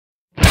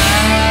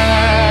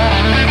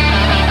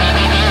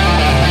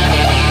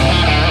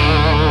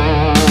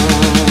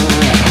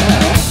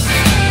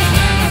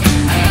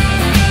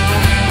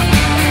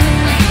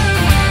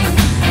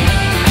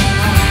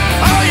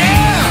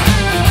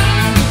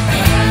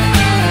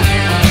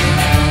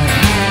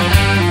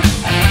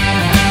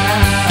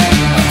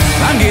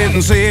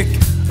getting sick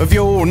of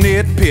your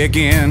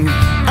nitpicking.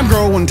 I'm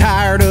growing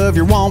tired of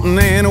your wanting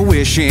and a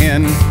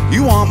wishing.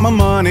 You want my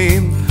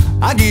money,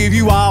 I give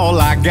you all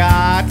I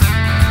got,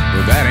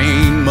 but that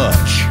ain't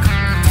much.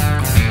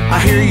 I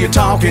hear you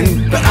talking,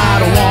 but I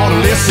don't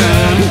wanna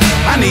listen.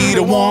 I need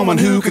a woman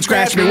who can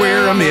scratch me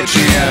where I'm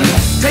itching.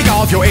 Take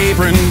off your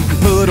apron,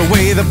 put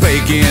away the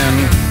bacon,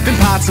 then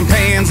pots and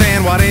pans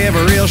and whatever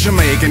else you're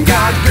making.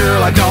 God,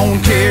 girl, I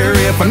don't care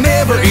if I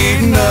never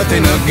eat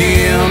nothing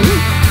again.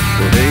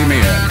 Well,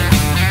 amen.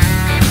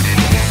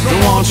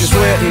 Don't want you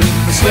sweating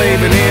and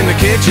slaving in the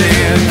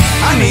kitchen.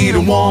 I need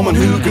a woman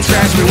who can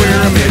scratch me where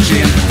I'm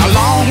itching. A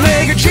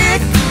long-legged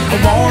chick, a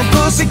warm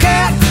pussy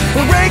cat,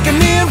 raking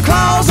them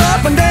claws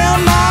up and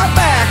down my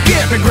back.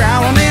 Get me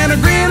growling and a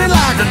grinning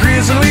like a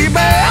grizzly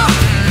bear.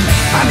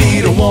 I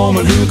need a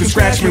woman who can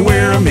scratch me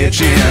where I'm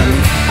itching.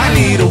 I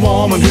need a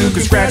woman who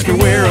can scratch me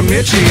where I'm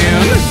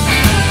itching.